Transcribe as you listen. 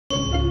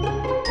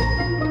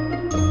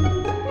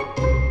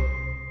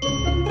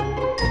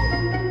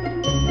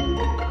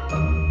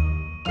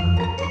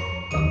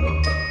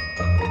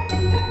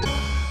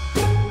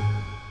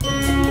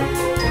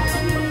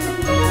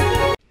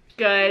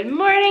Good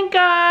morning,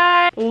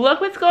 guys.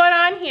 Look what's going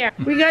on here.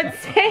 We got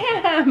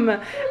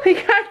Sam. We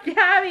got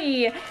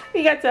Gabby.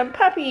 We got some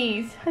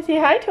puppies. Say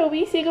hi,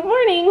 Toby. Say good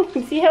morning.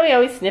 See how he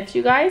always sniffs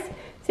you guys?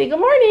 Say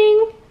good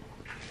morning.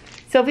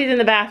 Sophie's in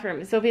the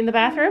bathroom. Is Sophie in the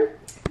bathroom?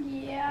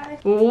 Yeah.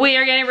 We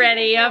are getting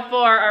ready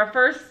for our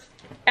first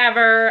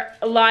ever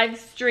live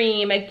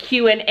stream, a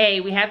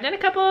Q&A. We have done a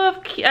couple of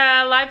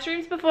live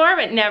streams before,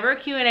 but never a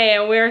Q&A,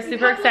 and we're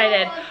super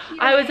excited.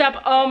 I was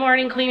up all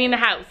morning cleaning the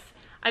house.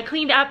 I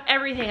cleaned up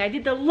everything. I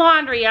did the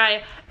laundry.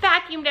 I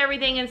vacuumed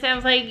everything, and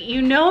Sam's like,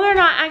 you know they're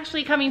not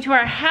actually coming to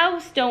our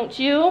house, don't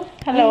you?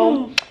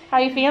 Hello. How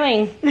are you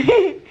feeling?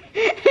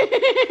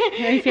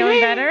 Are you feeling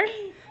better?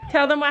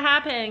 Tell them what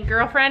happened.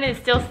 Girlfriend is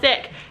still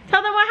sick.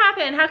 Tell them what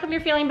happened. How come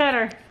you're feeling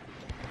better?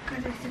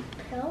 Because it's a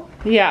pill.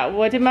 Yeah,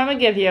 what did Mama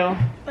give you?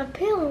 A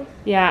pill.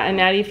 Yeah, and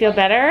now do you feel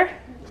better?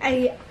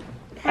 I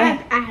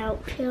have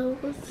adult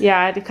pills. Yeah,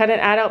 I had to cut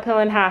an adult pill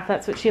in half.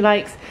 That's what she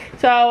likes.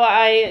 So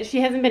she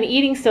hasn't been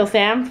eating still,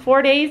 Sam.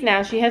 4 days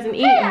now she hasn't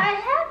eaten. Yeah, I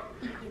have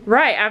eaten.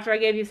 Right, after I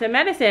gave you some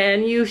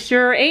medicine, you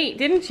sure ate,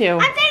 didn't you?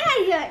 I think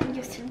I got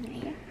used to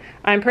me.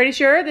 I'm pretty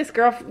sure this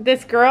girl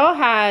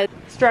has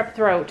strep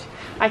throat.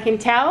 I can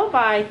tell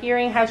by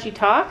hearing how she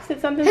talks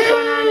that something's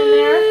going on in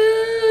there.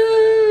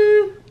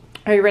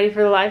 Are you ready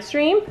for the live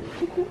stream?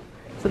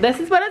 So this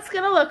is what it's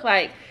gonna look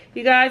like.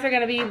 You guys are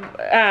gonna be,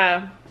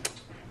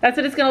 that's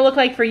what it's gonna look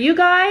like for you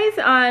guys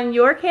on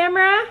your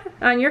camera,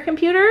 on your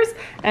computers,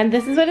 and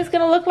this is what it's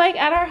gonna look like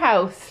at our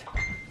house.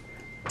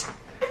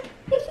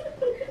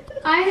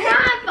 I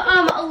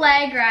have a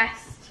leg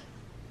rest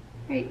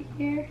right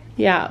here.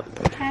 Yeah,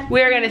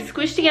 we're gonna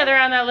squish together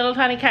on that little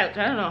tiny couch.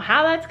 I don't know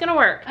how that's gonna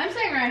work. I'm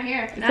sitting right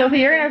here. Sophie,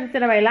 you're gonna have to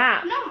sit on my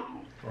lap. No.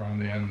 We're on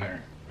the end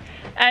there.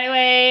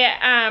 Anyway,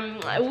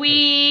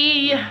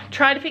 we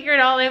tried to figure it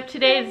all out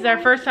today. This is our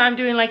first time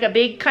doing like a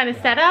big kind of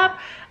setup,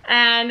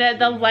 and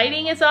the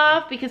lighting is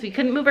off because we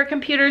couldn't move our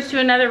computers to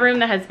another room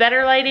that has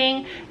better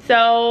lighting.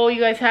 So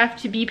you guys have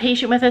to be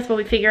patient with us while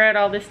we figure out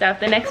all this stuff.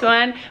 The next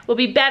one will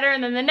be better,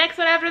 and then the next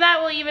one after that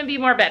will even be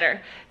more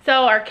better.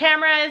 So our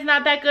camera is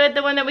not that good,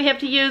 the one that we have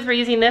to use. We're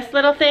using this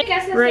little thing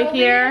right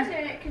here.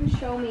 And it can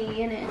show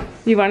me in it.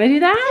 You want to do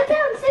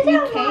that? Sit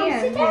down, Mom,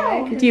 sit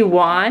down. Do you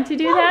want to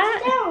do that?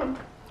 Sit down.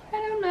 I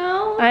don't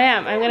know. I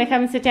am. I'm gonna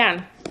come and sit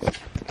down.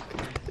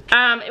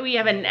 We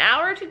have an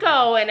hour to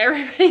go and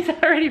everybody's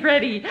already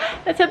ready.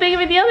 That's how big of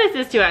a deal this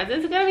is to us.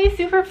 This is gonna be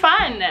super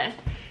fun.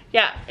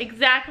 Yeah,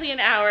 exactly an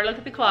hour. Look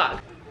at the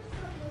clock.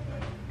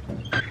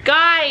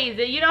 Guys,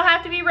 you don't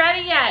have to be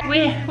ready yet.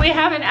 We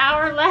have an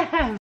hour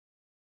left.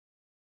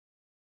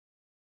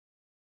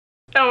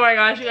 Oh my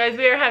gosh, you guys,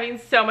 we are having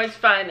so much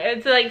fun.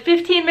 It's like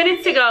 15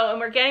 minutes to go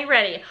and we're getting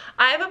ready.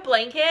 I have a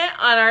blanket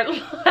on our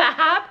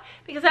lap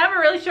because I have a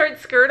really short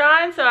skirt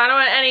on, so I don't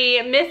want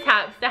any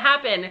mishaps to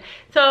happen.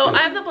 So I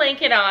have the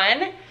blanket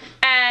on,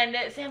 and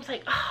Sam's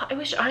like, oh, I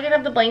wish I could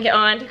have the blanket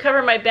on to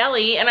cover my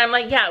belly. And I'm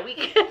like, yeah,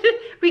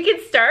 we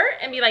could start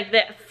and be like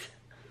this.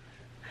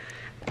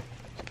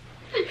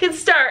 We could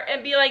start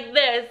and be like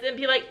this and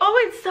be like,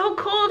 oh, it's so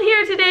cold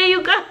here today,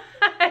 you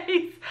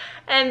guys.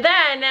 And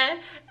then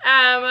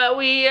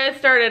we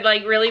started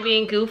like really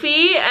being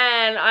goofy,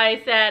 and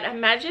I said,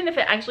 imagine if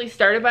it actually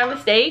started by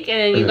mistake and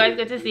then you guys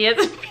get to see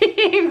us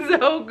being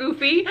so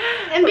goofy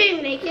and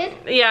being naked.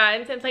 Yeah,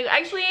 and since like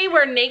actually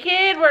we're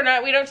naked,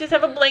 we don't just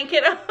have a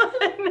blanket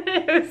on.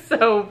 It was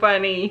so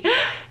funny.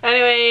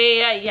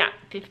 Anyway, yeah,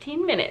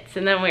 15 minutes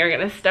and then we're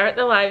gonna start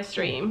the live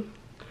stream.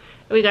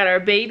 We got our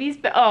babies.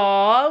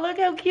 Oh, look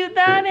how cute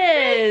that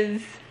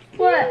is.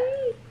 What?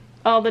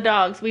 All the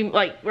dogs, we're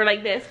like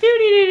this,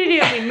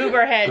 doo-doo-doo-doo-doo. We move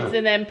our heads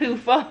and then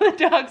poof, all the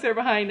dogs are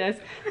behind us.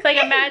 It's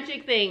like a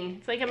magic thing.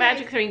 It's like a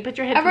magic thing. Put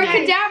your head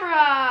Abracadabra!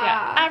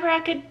 Yeah,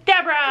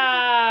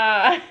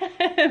 abracadabra!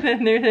 And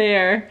then they're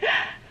there.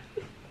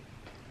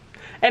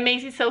 And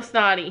Macy's so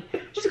snotty.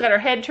 She's got her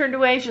head turned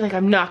away. She's like,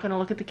 I'm not gonna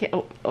look at the kid.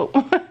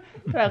 Oh.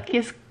 But I'll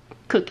kiss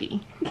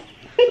Cookie.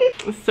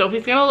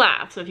 Sophie's gonna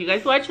laugh. So if you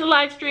guys watch the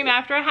live stream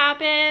after it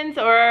happens,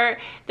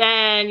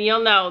 then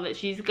you'll know that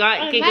she's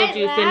got giggle juice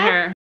in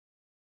her.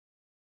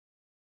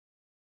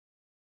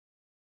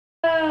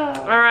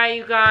 Alright,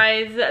 you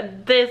guys,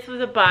 this was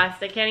a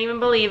bust. I can't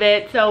even believe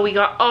it. So we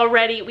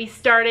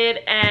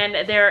started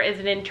and there is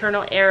an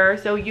internal error.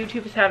 So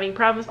YouTube is having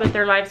problems with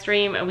their live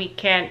stream and we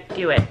can't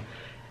do it.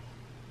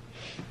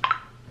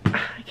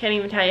 I can't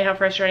even tell you how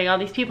frustrating. All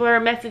these people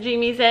are messaging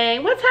me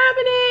saying, what's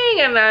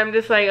happening? And I'm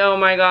just like, oh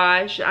my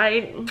gosh.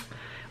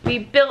 We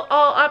built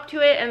all up to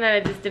it and then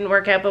it just didn't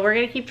work out, but we're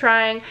gonna keep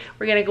trying.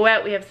 We're gonna go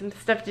out, we have some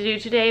stuff to do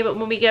today, but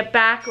when we get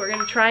back, we're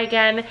gonna try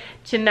again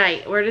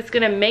tonight. We're just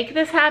gonna make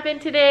this happen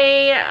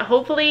today.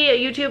 Hopefully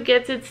YouTube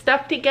gets its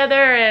stuff together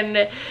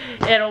and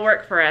it'll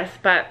work for us.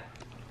 But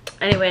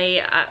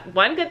anyway,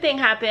 one good thing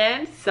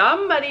happened.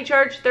 Somebody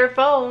charged their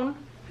phone.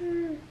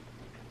 Do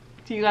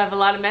you have a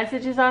lot of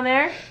messages on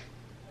there?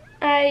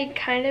 I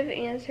kind of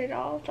answered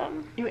all of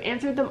them. You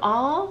answered them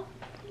all?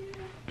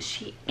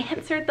 she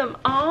answered them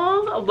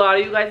all. A lot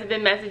of you guys have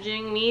been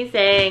messaging me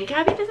saying,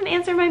 Gabby doesn't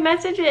answer my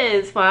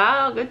messages.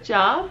 Wow, good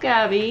job,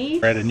 Gabby.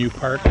 We're at a new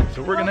park,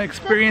 so we're gonna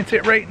experience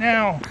it right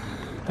now.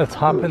 Let's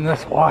hop in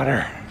this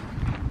water.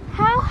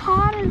 How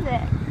hot is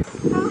it?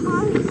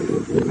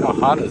 How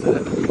hot is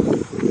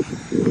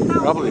it?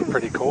 Probably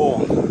pretty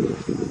cold.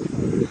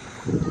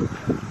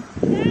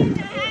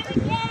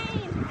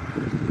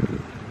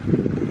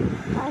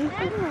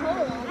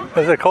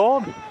 Is it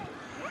cold?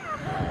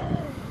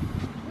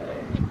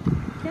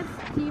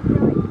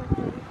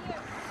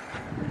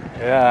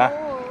 Yeah.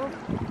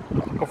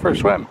 Go for a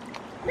swim.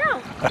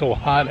 No. It's so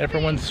hot,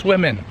 everyone's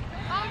swimming.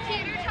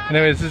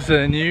 Anyways, this is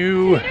a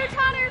new...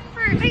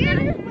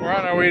 We're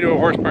on our way to a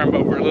horse farm,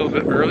 but we're a little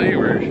bit early.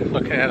 We're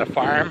looking at a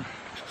farm.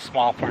 It's a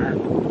small farm.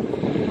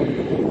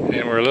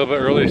 And we're a little bit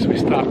early, so we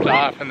stopped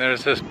off, and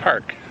there's this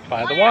park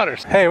by the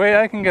waters. Hey, wait,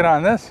 I can get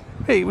on this.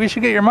 Hey, we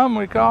should get your mom.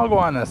 We can all go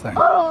on this thing.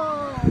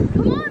 Oh,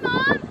 come on,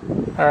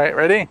 Mom. All right,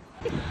 ready?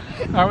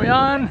 Are we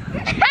on?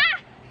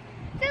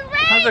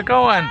 How's it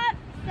going?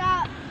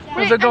 Stop.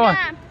 How's it going?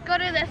 Go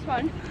to this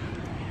one.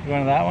 You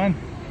going to that one?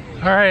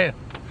 All right.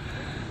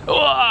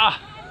 Whoa,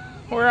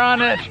 we're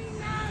on it.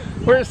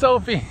 Where's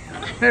Sophie?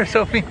 There's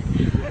Sophie.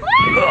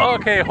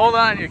 Okay, hold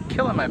on. You're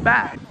killing my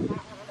back.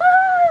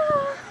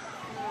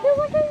 You're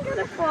looking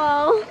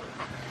beautiful.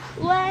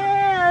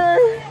 Wow.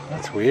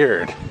 That's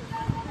weird.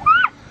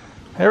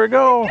 Here we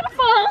go.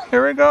 Beautiful.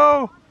 Here we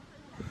go.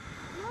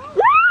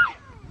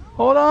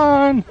 Hold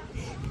on.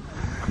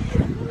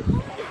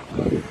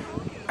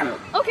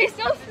 Okay,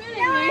 stop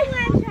spinning me.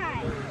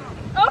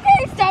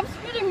 Okay, stop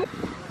spinning me.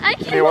 I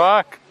can't. Can you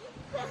walk?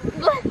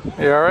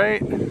 You all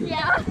right?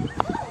 Yeah.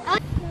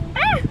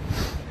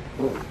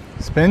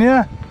 Spin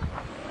ya?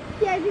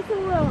 Yeah, just a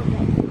little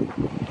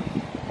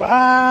bit.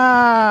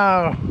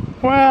 Wow.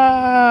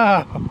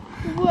 Wow.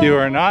 Whoa. You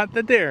are not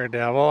the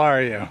daredevil,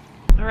 are you?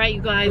 All right,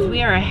 you guys,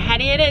 we are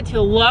headed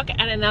to look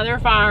at another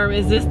farm.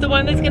 Is this the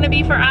one that's gonna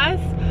be for us?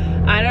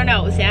 I don't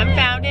know, Sam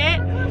found it.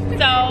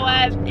 So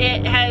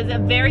it has a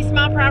very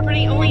small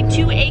property, only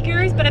 2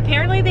 acres, but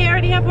apparently they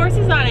already have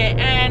horses on it.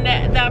 And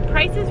the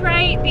price is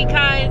right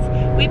because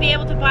we'd be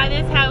able to buy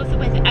this house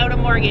without a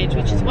mortgage,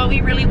 which is what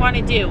we really want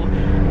to do.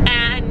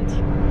 And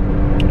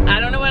I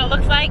don't know what it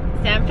looks like.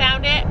 Sam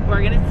found it.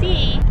 We're gonna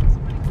see.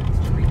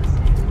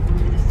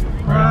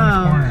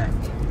 Wow.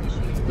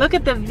 Look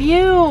at the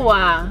view.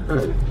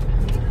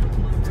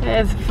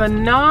 It's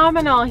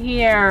phenomenal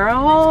here.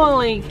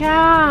 Holy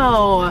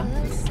cow.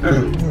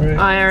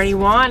 I already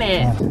want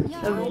it.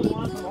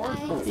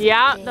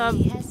 Yeah, the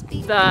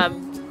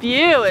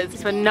view is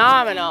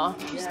phenomenal.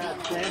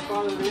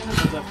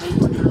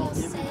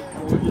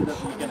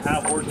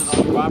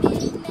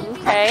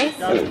 Okay. It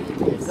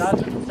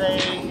doesn't say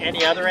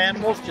any other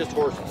animals, just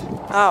horses.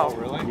 Oh.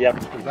 Really? Yep.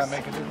 Does that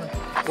make a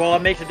difference? Well,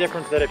 it makes a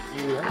difference that if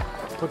you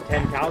put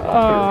 10 cows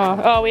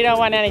on Oh, we don't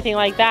want anything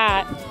like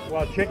that.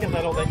 well, chickens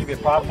I don't think you'd be a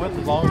problem with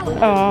as long as they're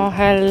Oh,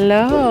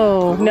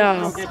 hello. No.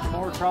 don't get in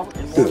more trouble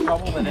than anything.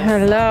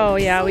 Hello.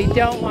 Yeah, we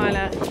don't want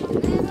to.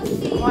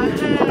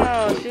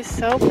 Wow, she's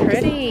so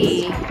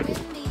pretty.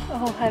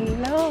 Oh,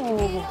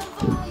 hello.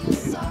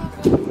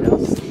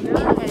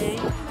 Nice.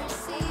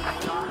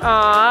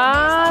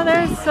 Aw,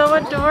 they're so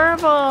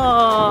adorable.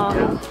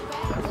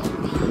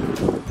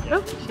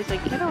 Oh, she's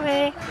like, get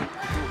away.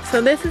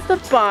 So this is the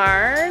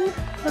barn.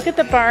 Look at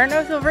the barn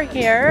nose over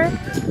here.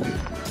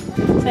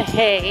 It's a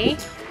hay.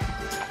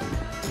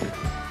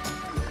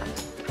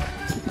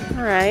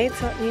 All right,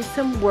 so it needs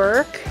some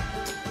work.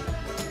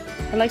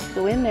 I'd like to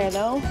go in there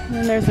though. And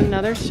then there's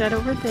another shed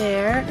over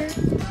there.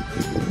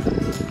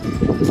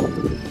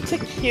 It's a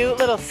cute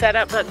little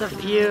setup, but the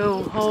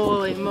view,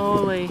 holy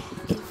moly.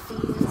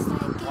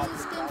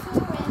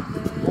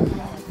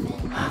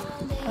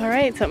 All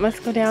right, so it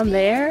must go down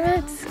there.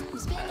 It's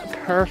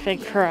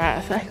perfect for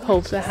us. I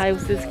hope the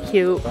house is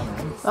cute.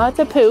 Lots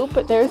of poop,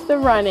 but there's the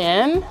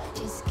run-in.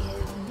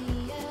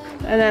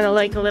 And then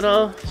like a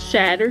little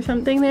shed or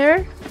something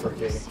there.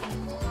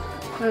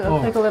 It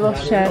looks like a little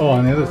shed. Oh,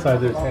 on the other side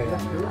there's hay.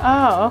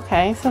 Oh,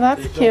 okay, so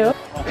that's cute.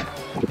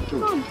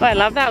 Oh, I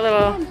love that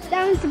little.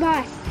 That one's the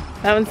boss.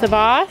 That one's the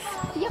boss?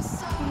 Yep.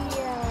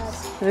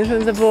 This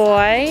one's a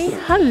boy.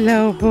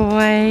 Hello,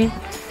 boy.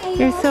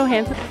 You're so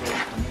handsome.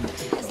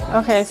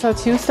 Okay, so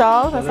 2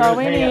 stalls, that's all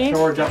we need.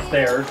 Storage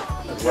upstairs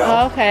as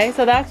well. Okay,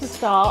 so that's a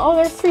stall. Oh,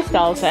 there's 3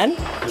 stalls then.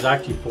 There's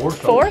actually 4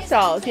 stalls. 4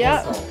 stalls,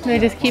 yeah. They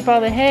just keep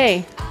all the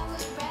hay.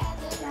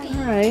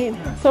 All right,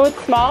 so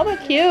it's small but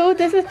cute.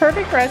 This is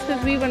perfect for us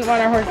because we wouldn't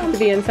want our horses to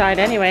be inside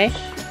anyway.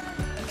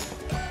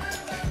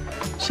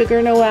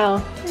 Sugar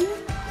Noel.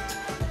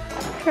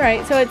 All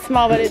right, so it's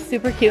small but it's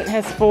super cute and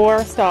has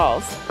 4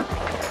 stalls.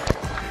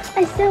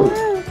 I still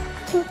love.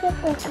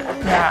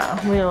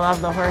 Yeah, we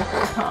love the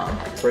horses,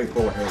 huh? Straight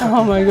full of hay.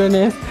 Oh my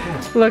goodness,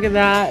 look at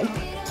that.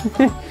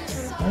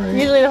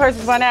 Usually the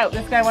horses want out.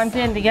 This guy wants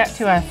in to get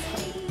to us.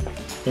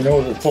 He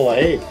knows it's full of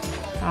hay.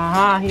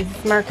 Aha, he's a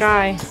smart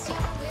guy.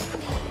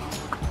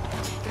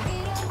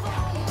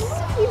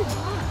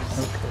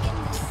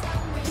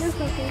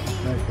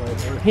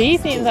 He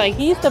seems like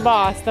he's the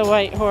boss, the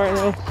white horse.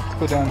 Let's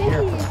go down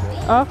here for a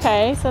bit.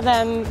 Okay, so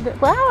then,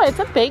 wow, it's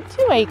a big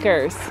 2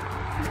 acres.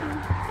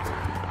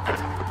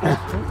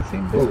 Doesn't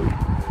seem big.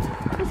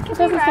 It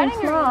doesn't seem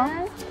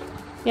small.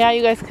 Yeah,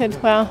 you guys could,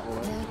 well,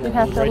 you'd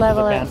have to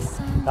level it.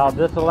 Now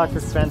this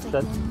electric fence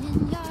that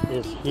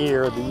is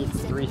here, these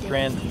 3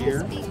 strands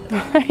here.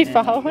 Are you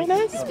following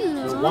us?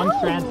 The one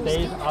strand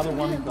stays, the other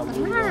one the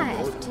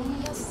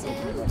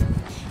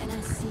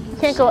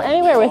Can't go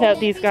anywhere without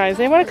these guys.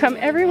 They want to come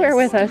everywhere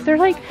with us. They're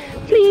like,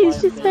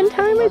 please, just spend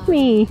time with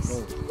me.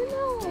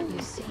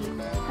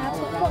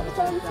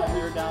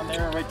 down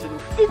there right to the...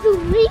 It's a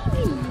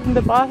lady.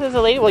 The boss is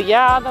a lady. Well,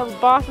 yeah, the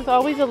boss is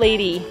always a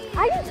lady.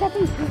 I just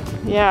stepping.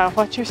 Yeah,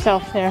 watch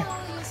yourself there.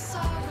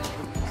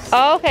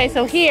 Okay,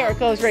 so here it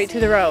goes right to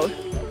the road.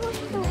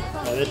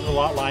 Now this is a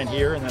lot line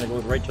here, and then it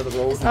goes right to the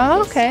road.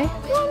 Oh, okay.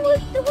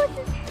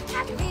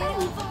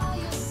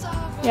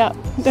 Yep,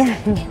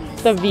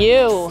 the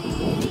view.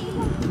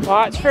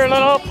 Watch for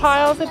little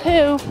piles of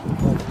poo.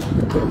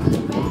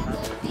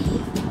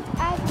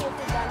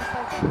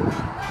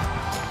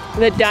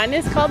 The dun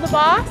is called the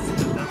boss?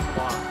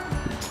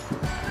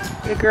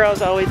 The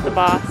girl's always the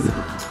boss.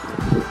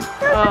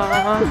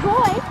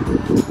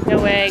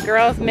 No way.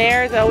 Girls,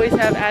 mares always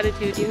have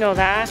attitude. You know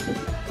that?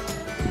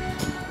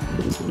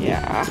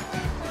 Yeah.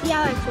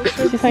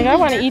 She's like, I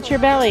want to eat your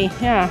belly.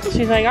 Yeah.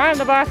 She's like, I'm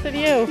the boss of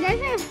you.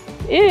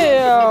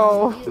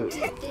 Ew.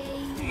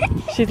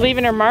 She's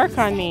leaving her mark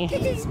on me.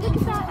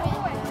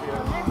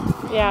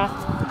 Yeah.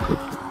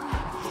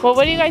 Well,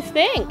 what do you guys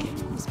think?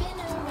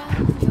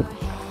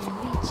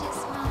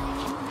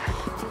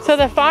 So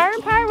the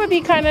farm part would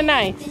be kind of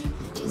nice.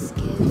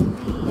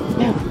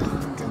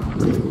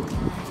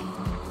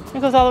 It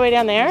goes all the way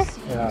down there.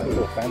 Yeah,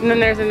 and then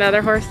there's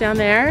another horse down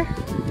there.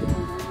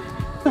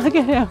 Look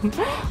at him.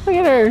 Look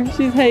at her.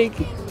 She's like,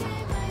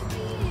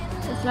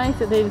 it's nice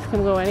that they just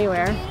can go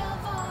anywhere.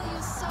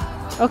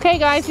 Okay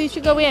guys, we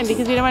should go in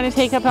because we don't want to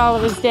take up all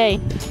of his day.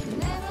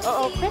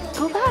 Uh-oh, quick,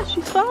 go fast.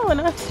 She's following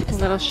us. A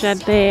little shed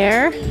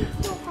there.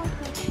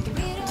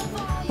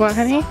 What,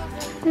 honey?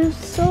 There's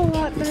so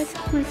lot nice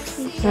of my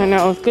sleeves. I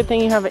know, it's a good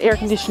thing you have an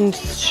air-conditioned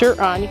shirt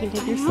on. You can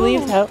take your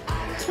sleeves out.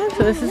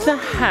 So this is the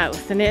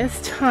house, and it is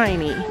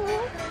tiny.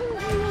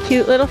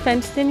 Cute little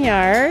fenced-in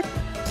yard.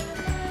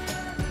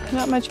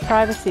 Not much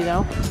privacy,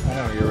 though. I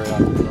know, you're right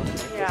on the road.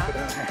 Yeah.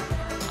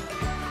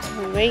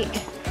 Wait.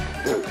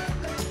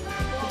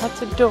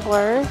 Lots of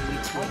doors.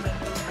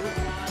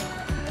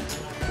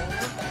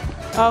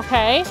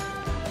 Okay.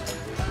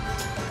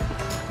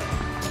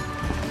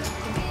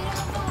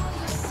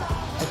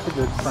 That's a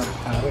good front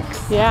paddock.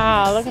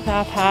 Yeah, look at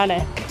that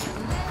paddock.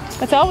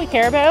 That's all we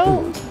care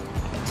about.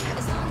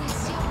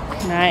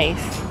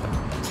 Nice.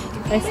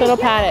 Nice little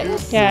paddock.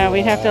 Yeah,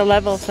 we'd have to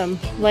level some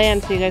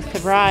land so you guys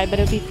could ride, but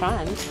it'd be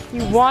fun.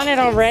 You want it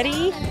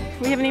already?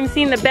 We haven't even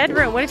seen the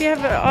bedroom. What if you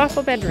have an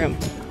awful bedroom?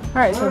 All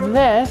right, so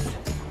this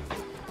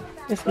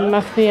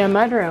must be a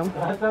mudroom.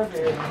 That's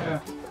okay,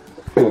 yeah.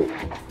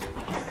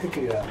 Could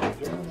be that.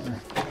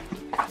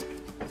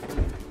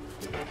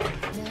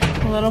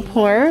 A little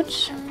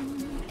porch.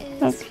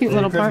 That's a cute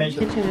little porch.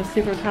 Kitchen is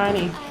super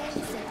tiny.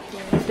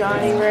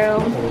 Dining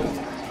room.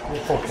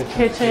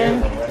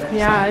 Kitchen.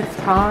 Yeah, it's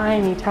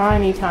tiny,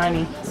 tiny,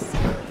 tiny.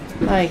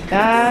 Like,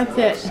 that's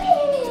it.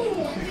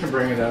 You can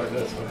bring it out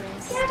this way.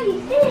 Daddy,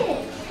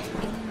 this.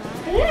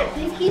 Look at that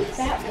big, huge,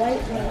 fat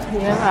white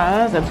one.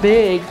 Yeah, that's a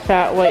big,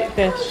 fat white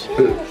fish.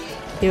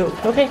 Cute.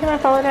 Okay, can I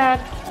follow Dad?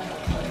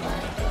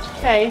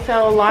 Okay,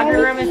 so laundry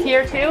room is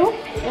here too?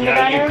 In the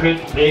Yeah, you bedroom?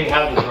 could, they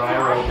have the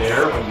dryer out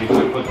there, but you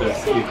could put the,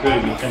 you could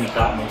if you finished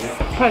that maybe.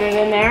 Put it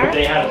in But there?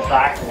 they had a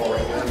stackable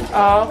right there.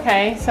 Oh,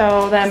 okay,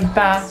 so then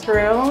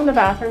bathroom. The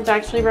bathroom's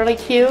actually really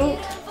cute.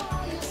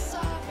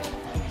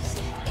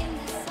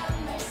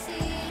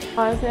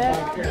 Closet.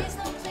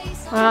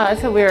 Wow,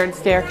 that's a weird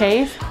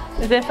staircase.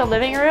 Is this a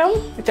living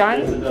room? John?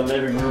 This is the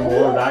living room,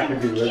 or that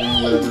could be living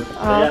room, whatever. They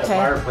had a Okay.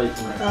 fireplace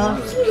in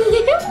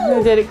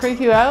there. Did it creep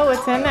you out?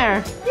 What's in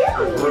there?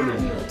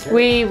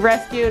 We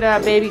rescued a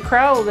baby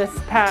crow this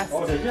past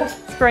Oh, did you?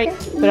 spring,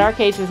 but our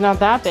cage was not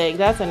that big.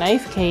 That's a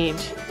nice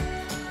cage.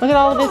 Look at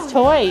all of his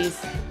toys.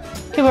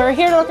 Okay, we're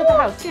here to look at the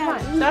house. Come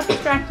on, stop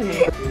distracting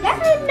me.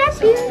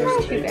 That's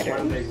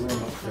One big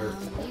room upstairs.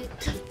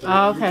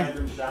 Oh, okay.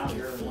 Bedrooms down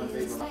here and one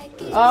big room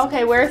upstairs. Oh,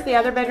 okay, where's the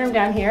other bedroom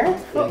down here?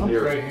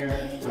 Right here.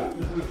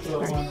 This is the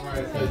one where I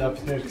said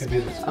upstairs could be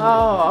the school.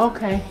 Oh,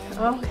 okay,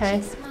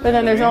 okay. But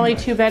then there's only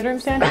 2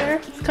 bedrooms down here?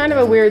 It's kind of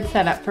a weird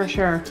setup for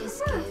sure.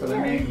 For the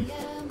main.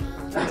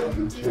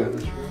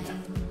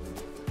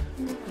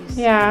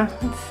 Yeah,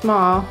 it's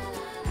small.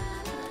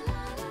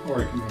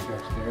 Or you can go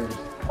upstairs.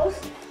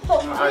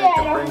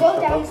 Yeah, don't go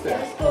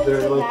downstairs. Go to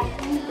the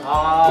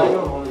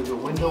bathroom. There's a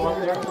window up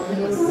there.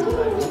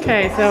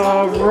 Okay, so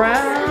a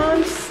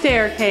round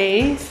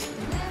staircase.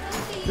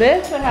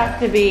 This would have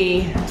to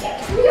be...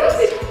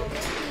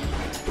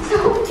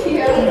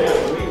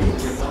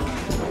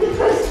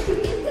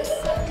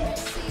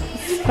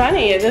 It's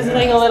funny, this is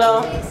like a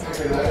little...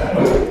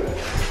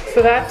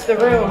 So that's the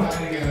room.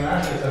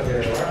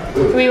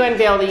 We wouldn't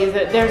be able to use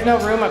it. There's no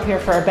room up here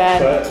for a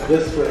bed. But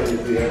this way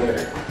is the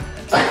other.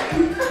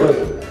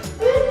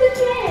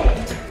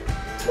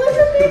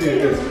 Could be a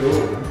good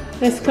school.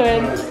 This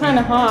could. It's kind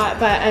of hot,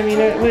 but I mean,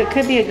 it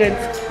could be a good.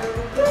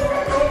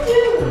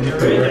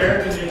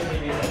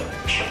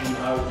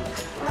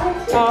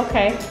 Oh,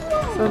 okay.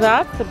 So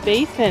that's the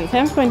basement.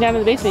 Sam's going down to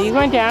the basement. You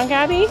going down,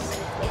 Gabby?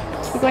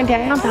 You're going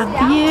down? The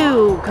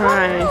view,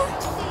 guys.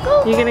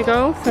 You gonna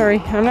go? Sorry,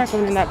 I'm not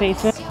going in that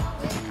basement.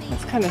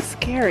 That's kind of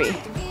scary.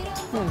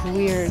 That was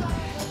weird.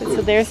 But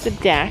so there's the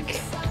deck.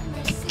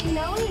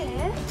 No, it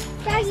is.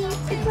 Daddy,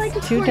 it's like a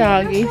Two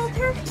doggies.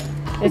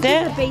 Is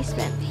it? The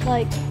basement.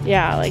 Like.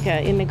 Yeah, like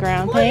a in the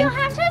ground Well, thing. you'll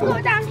have to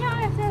go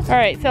downtown if this. All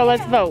right, so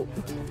let's vote.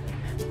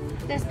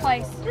 This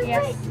place.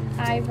 Yes,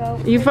 I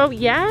vote. You vote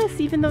yes,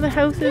 even though the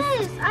house is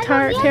Yes, I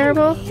vote yes.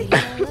 terrible?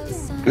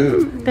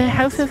 The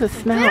house has a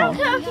smell.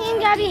 What else can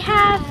Daddy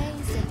have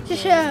to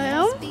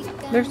show?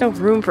 There's no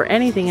room for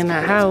anything in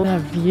that house. The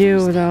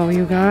view though,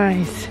 you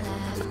guys.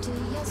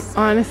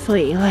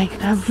 Honestly, like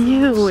the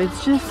view,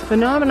 it's just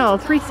phenomenal.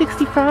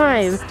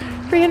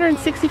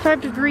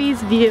 365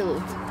 degrees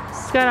view.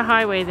 It's got a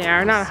highway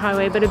there, not a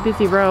highway, but a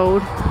busy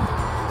road.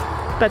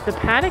 But the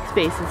paddock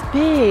space is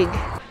big.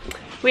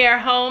 We are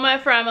home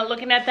from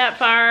looking at that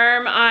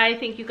farm. I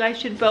think you guys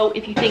should vote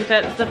if you think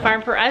that's the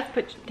farm for us.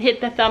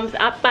 Hit the thumbs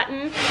up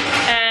button.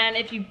 And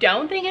if you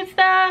don't think it's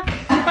the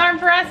farm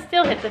for us,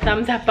 still hit the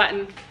thumbs up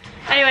button.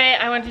 Anyway,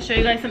 I want to show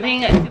you guys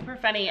something super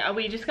funny.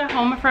 We just got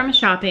home from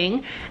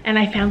shopping and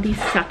I found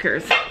these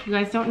suckers. If you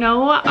guys don't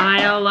know,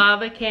 I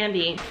love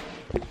candy.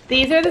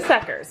 These are the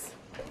suckers.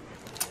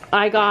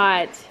 I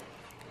got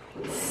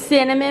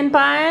cinnamon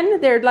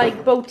bun. They're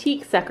like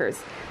boutique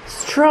suckers.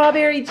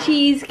 Strawberry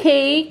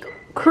cheesecake,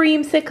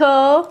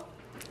 creamsicle,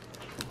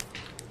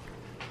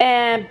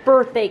 and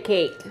birthday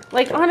cake.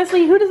 Like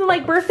honestly, who doesn't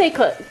like birthday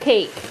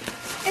cake?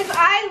 If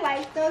I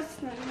like those.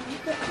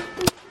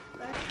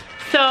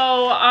 So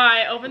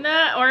I opened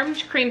the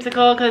orange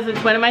creamsicle because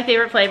it's one of my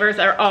favorite flavors,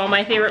 or all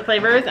my favorite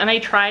flavors, and I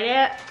tried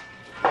it.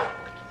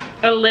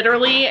 It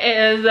literally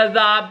is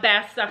the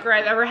best sucker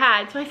I've ever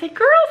had. So I said,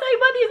 girls, I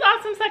want these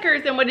awesome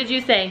suckers. And what did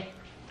you say?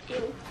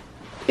 Ew.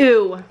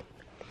 Ew.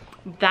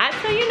 That's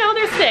how you know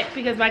they're sick,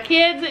 because my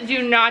kids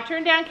do not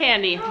turn down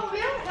candy. Oh,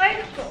 we don't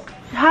like them.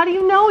 How do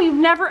you know? You've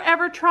never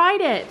ever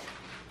tried it.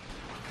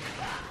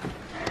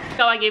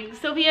 So I gave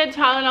Sophia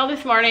Tylenol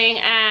this morning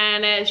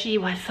and she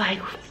was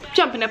like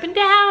jumping up and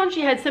down.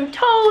 She had some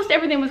toast,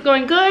 everything was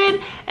going good.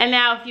 And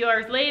now a few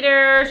hours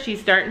later, she's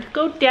starting to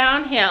go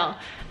downhill.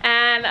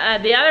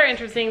 And the other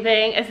interesting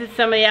thing is that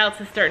somebody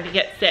else is starting to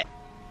get sick.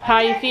 How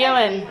are you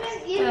feeling?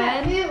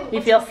 Good.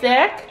 You feel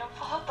sick?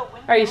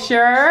 Are you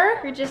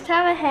sure? We just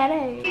have a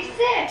headache. She's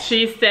sick.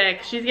 She's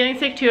sick. She's getting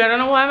sick too. I don't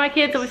know why my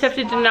kids always have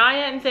to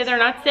deny it and say they're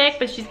not sick,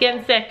 but she's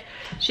getting sick.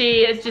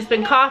 She has just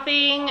been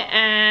coughing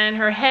and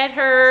her head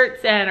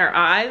hurts and her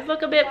eyes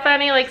look a bit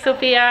funny like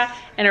Sophia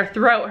and her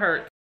throat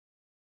hurts.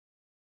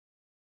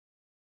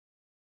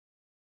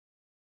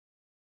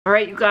 All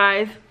right, you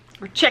guys,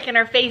 we're checking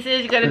our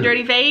faces. You got a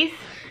dirty face?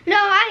 No,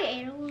 I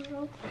ate a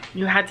little.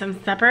 You had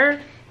some supper?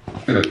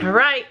 All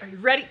right, are you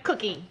ready?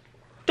 Cooking.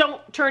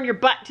 Don't turn your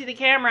butt to the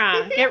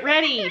camera. Get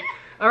ready.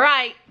 All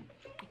right,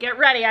 get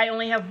ready. I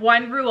only have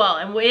one rule,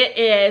 and it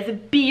is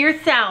be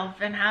yourself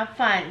and have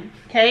fun.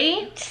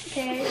 Okay?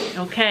 Okay.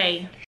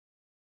 Okay.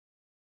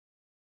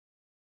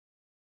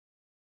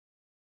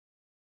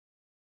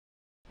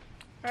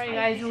 All right,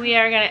 guys, we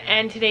are gonna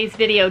end today's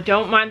video.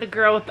 Don't mind the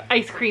girl with the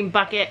ice cream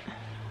bucket.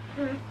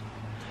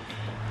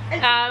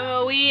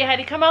 We had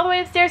to come all the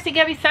way upstairs to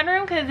Gabby's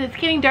sunroom because it's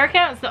getting dark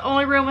out. It's the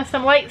only room with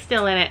some light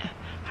still in it.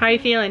 How are you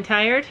feeling?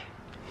 Tired?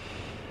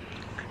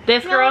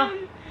 This girl?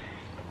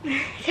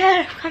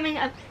 Instead of coming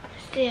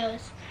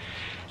upstairs.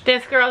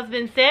 This girl's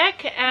been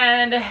sick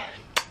and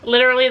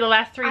literally the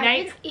last 3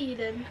 nights.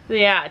 Eaten.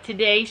 Yeah,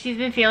 today she's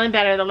been feeling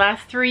better. The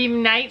last 3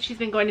 nights she's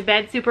been going to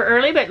bed super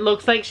early, but it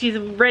looks like she's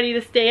ready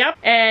to stay up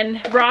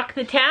and rock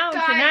the town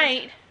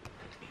tonight.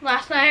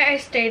 Last night I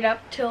stayed up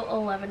till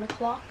 11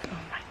 o'clock. Oh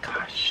my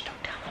gosh,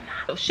 don't tell them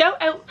that. So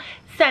shout out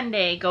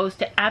Sunday goes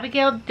to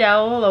Abigail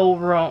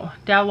Delorme.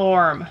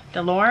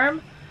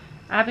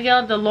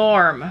 Abigail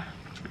Delorme.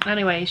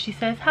 Anyway, she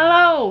says,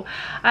 hello,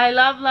 I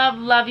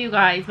love you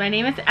guys. My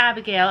name is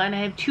Abigail and I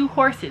have 2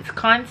 horses,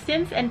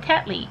 Constance and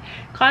Tetley.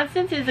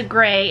 Constance is a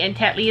gray and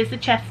Tetley is a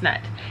chestnut.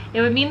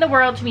 It would mean the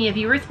world to me if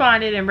you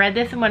responded and read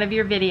this in one of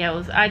your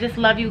videos. I just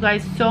love you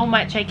guys so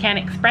much I can't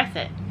express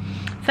it.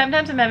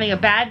 Sometimes I'm having a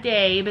bad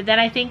day, but then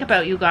I think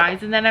about you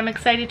guys and then I'm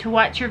excited to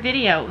watch your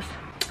videos.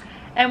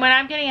 And when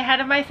I'm getting ahead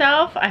of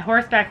myself, I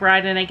horseback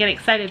ride and I get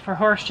excited for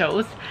horse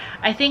shows.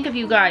 I think of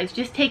you guys.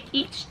 Just take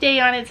each day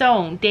on its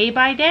own, day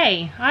by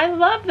day. I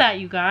love that,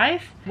 you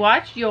guys.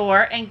 Watch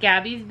your and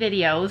Gabby's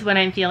videos when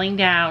I'm feeling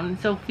down.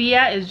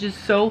 Sophia is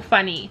just so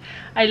funny.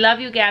 I love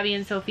you, Gabby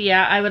and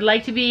Sophia. I would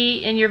like to be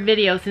in your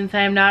video since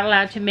I am not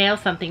allowed to mail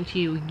something to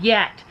you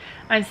yet.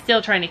 I'm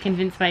still trying to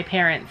convince my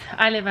parents.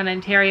 I live in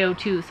Ontario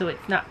too, so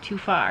it's not too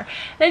far.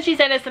 Then she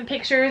sent us some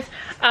pictures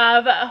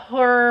of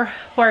her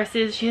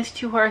horses. She has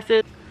 2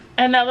 horses.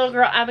 And that little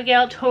girl,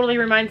 Abigail, totally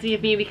reminds me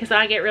of me because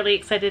I get really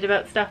excited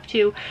about stuff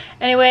too.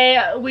 Anyway,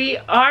 we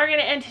are going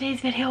to end today's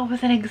video. It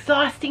was an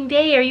exhausting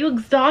day. Are you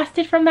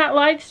exhausted from that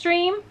live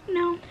stream?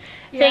 No.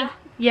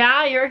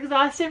 Yeah, you're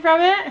exhausted from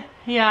it?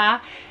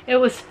 Yeah. It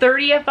was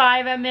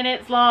 35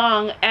 minutes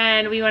long,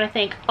 and we want to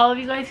thank all of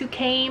you guys who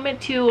came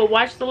to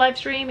watch the live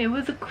stream. It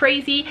was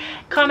crazy.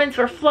 Comments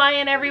were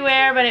flying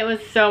everywhere, but it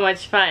was so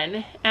much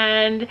fun.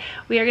 And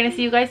we are going to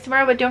see you guys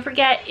tomorrow, but don't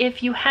forget,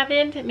 if you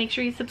haven't, make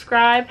sure you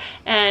subscribe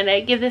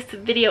and give this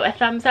video a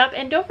thumbs up.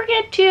 And don't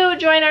forget to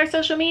join our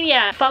social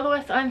media. Follow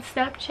us on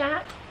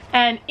Snapchat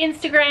and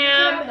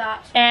Instagram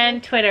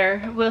and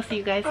Twitter. We'll see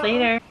you guys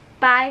later.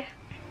 Bye.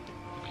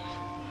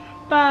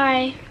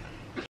 Bye.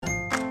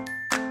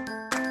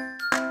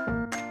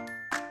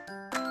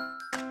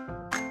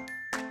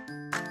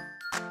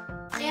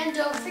 And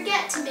don't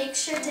forget to make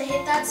sure to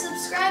hit that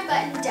subscribe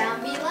button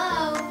down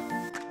below.